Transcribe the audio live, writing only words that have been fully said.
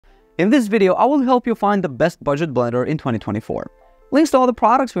In this video, I will help you find the best budget blender in 2024. Links to all the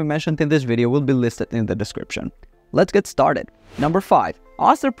products we mentioned in this video will be listed in the description. Let's get started. Number 5.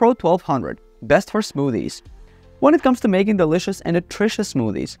 Acer Pro 1200, best for smoothies. When it comes to making delicious and nutritious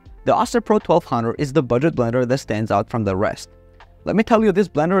smoothies, the Acer Pro 1200 is the budget blender that stands out from the rest. Let me tell you, this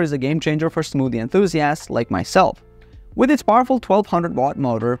blender is a game changer for smoothie enthusiasts like myself. With its powerful 1200-watt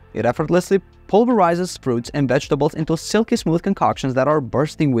motor, it effortlessly pulverizes fruits and vegetables into silky smooth concoctions that are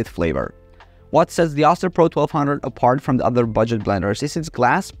bursting with flavor. What sets the Acer Pro 1200 apart from the other budget blenders is its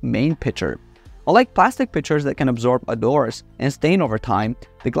glass main pitcher. Unlike plastic pitchers that can absorb odors and stain over time,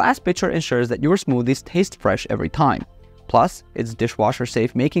 the glass pitcher ensures that your smoothies taste fresh every time. Plus, it's dishwasher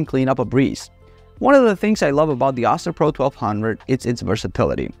safe, making cleanup a breeze. One of the things I love about the Acer Pro 1200 is its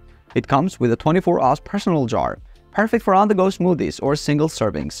versatility. It comes with a 24-ounce personal jar, perfect for on-the-go smoothies or single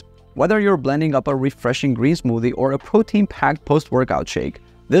servings. Whether you're blending up a refreshing green smoothie or a protein-packed post-workout shake,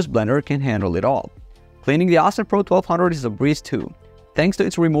 this blender can handle it all. Cleaning the Acer Pro 1200 is a breeze too. Thanks to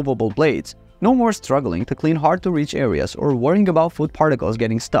its removable blades, no more struggling to clean hard-to-reach areas or worrying about food particles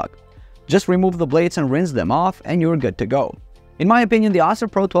getting stuck. Just remove the blades and rinse them off and you're good to go. In my opinion, the Acer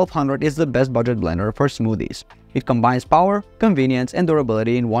Pro 1200 is the best budget blender for smoothies. It combines power, convenience, and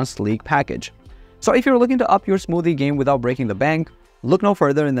durability in one sleek package. So if you're looking to up your smoothie game without breaking the bank, look no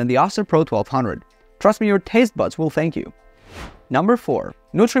further than the Acer Pro 1200. Trust me, your taste buds will thank you. Number 4.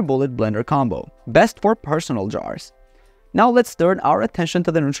 NutriBullet Blender Combo, best for personal jars. Now let's turn our attention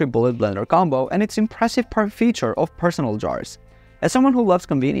to the NutriBullet Blender Combo and its impressive feature of personal jars. As someone who loves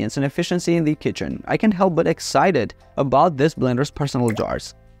convenience and efficiency in the kitchen, I can't help but excited about this blender's personal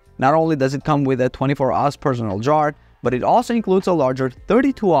jars. Not only does it come with a 24-ounce personal jar, but it also includes a larger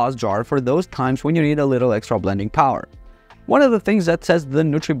 32-ounce jar for those times when you need a little extra blending power. One of the things that sets the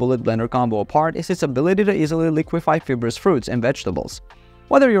NutriBullet Blender Combo apart is its ability to easily liquefy fibrous fruits and vegetables.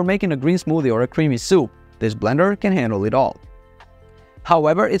 Whether you're making a green smoothie or a creamy soup, this blender can handle it all.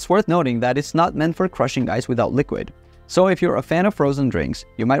 However, it's worth noting that it's not meant for crushing ice without liquid. So if you're a fan of frozen drinks,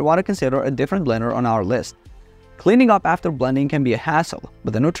 you might want to consider a different blender on our list. Cleaning up after blending can be a hassle,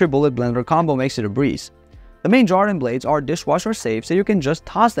 but the NutriBullet Blender Combo makes it a breeze. The main jar and blades are dishwasher safe, so you can just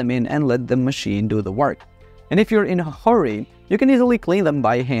toss them in and let the machine do the work. And if you're in a hurry, you can easily clean them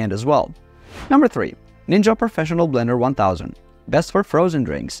by hand as well. Number 3. Ninja Professional Blender 1000, best for frozen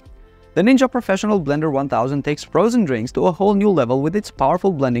drinks. The Ninja Professional Blender 1000 takes frozen drinks to a whole new level with its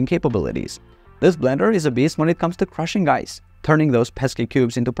powerful blending capabilities. This blender is a beast when it comes to crushing ice, turning those pesky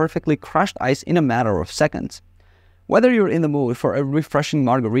cubes into perfectly crushed ice in a matter of seconds. Whether you're in the mood for a refreshing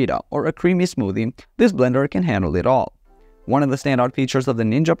margarita or a creamy smoothie, this blender can handle it all. One of the standout features of the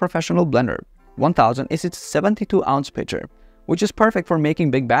Ninja Professional Blender 1000 is its 72-ounce pitcher, which is perfect for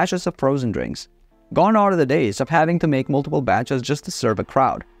making big batches of frozen drinks. Gone are the days of having to make multiple batches just to serve a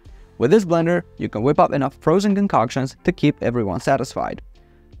crowd. With this blender, you can whip up enough frozen concoctions to keep everyone satisfied.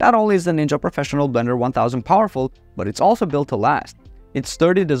 Not only is the Ninja Professional Blender 1000 powerful, but it's also built to last. Its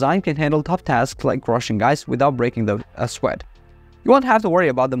sturdy design can handle tough tasks like crushing ice without breaking a sweat. You won't have to worry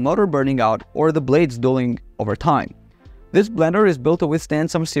about the motor burning out or the blades dulling over time. This blender is built to withstand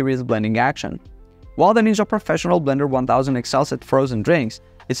some serious blending action. While the Ninja Professional Blender 1000 excels at frozen drinks,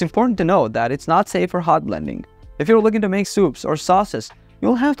 it's important to note that it's not safe for hot blending. If you're looking to make soups or sauces,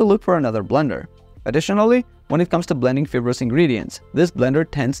 you'll have to look for another blender. Additionally, when it comes to blending fibrous ingredients, this blender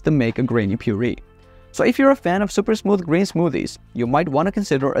tends to make a grainy puree. So if you're a fan of super smooth green smoothies, you might want to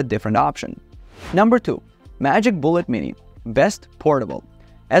consider a different option. Number 2. Magic Bullet Mini, best portable.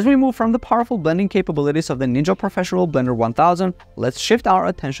 As we move from the powerful blending capabilities of the Ninja Professional Blender 1000, let's shift our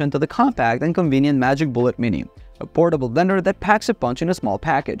attention to the compact and convenient Magic Bullet Mini, a portable blender that packs a punch in a small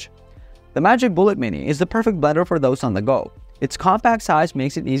package. The Magic Bullet Mini is the perfect blender for those on the go. Its compact size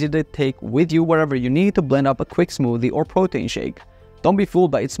makes it easy to take with you wherever you need to blend up a quick smoothie or protein shake. Don't be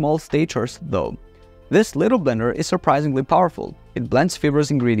fooled by its small statures though. This little blender is surprisingly powerful. It blends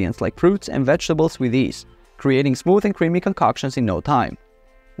fibrous ingredients like fruits and vegetables with ease, creating smooth and creamy concoctions in no time.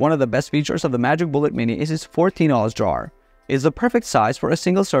 One of the best features of the Magic Bullet Mini is its 14-ounce jar. It is the perfect size for a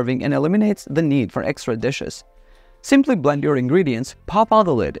single serving and eliminates the need for extra dishes. Simply blend your ingredients, pop out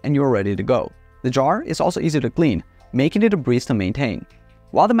the lid, and you're ready to go. The jar is also easy to clean, making it a breeze to maintain.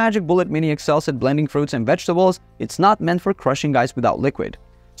 While the Magic Bullet Mini excels at blending fruits and vegetables, it's not meant for crushing ice without liquid.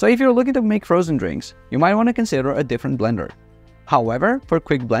 So if you're looking to make frozen drinks, you might want to consider a different blender. However, for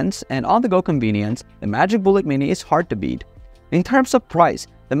quick blends and on-the-go convenience, the Magic Bullet Mini is hard to beat. In terms of price,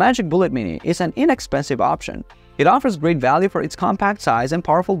 the Magic Bullet Mini is an inexpensive option. It offers great value for its compact size and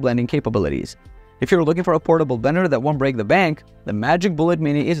powerful blending capabilities. If you're looking for a portable blender that won't break the bank, the Magic Bullet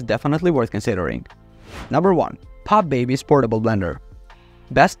Mini is definitely worth considering. Number 1. Pop Baby's Portable Blender.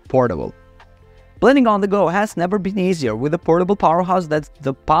 Best portable. Blending on the go has never been easier with the portable powerhouse that's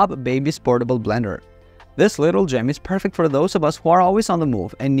the Pop Baby's portable blender. This little gem is perfect for those of us who are always on the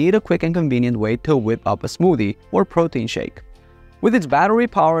move and need a quick and convenient way to whip up a smoothie or protein shake. With its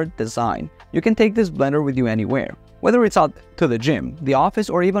battery-powered design, you can take this blender with you anywhere, whether it's out to the gym, the office,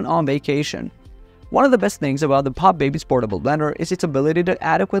 or even on vacation. One of the best things about the Pop Baby's portable blender is its ability to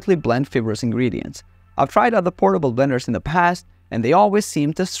adequately blend fibrous ingredients. I've tried other portable blenders in the past, and they always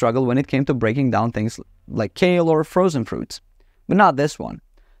seemed to struggle when it came to breaking down things like kale or frozen fruits. But not this one.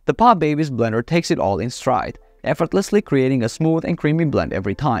 The Pop Baby's blender takes it all in stride, effortlessly creating a smooth and creamy blend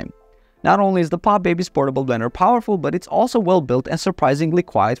every time. Not only is the Pop Baby's portable blender powerful, but it's also well built and surprisingly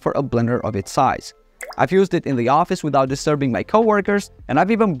quiet for a blender of its size. I've used it in the office without disturbing my coworkers, and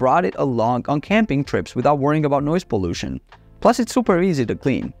I've even brought it along on camping trips without worrying about noise pollution. Plus, it's super easy to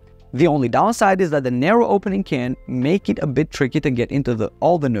clean. The only downside is that the narrow opening can make it a bit tricky to get into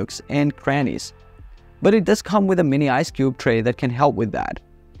all the nooks and crannies. But it does come with a mini ice cube tray that can help with that.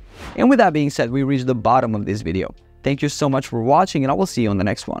 And with that being said, we reached the bottom of this video. Thank you so much for watching, and I will see you on the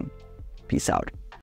next one. Peace out.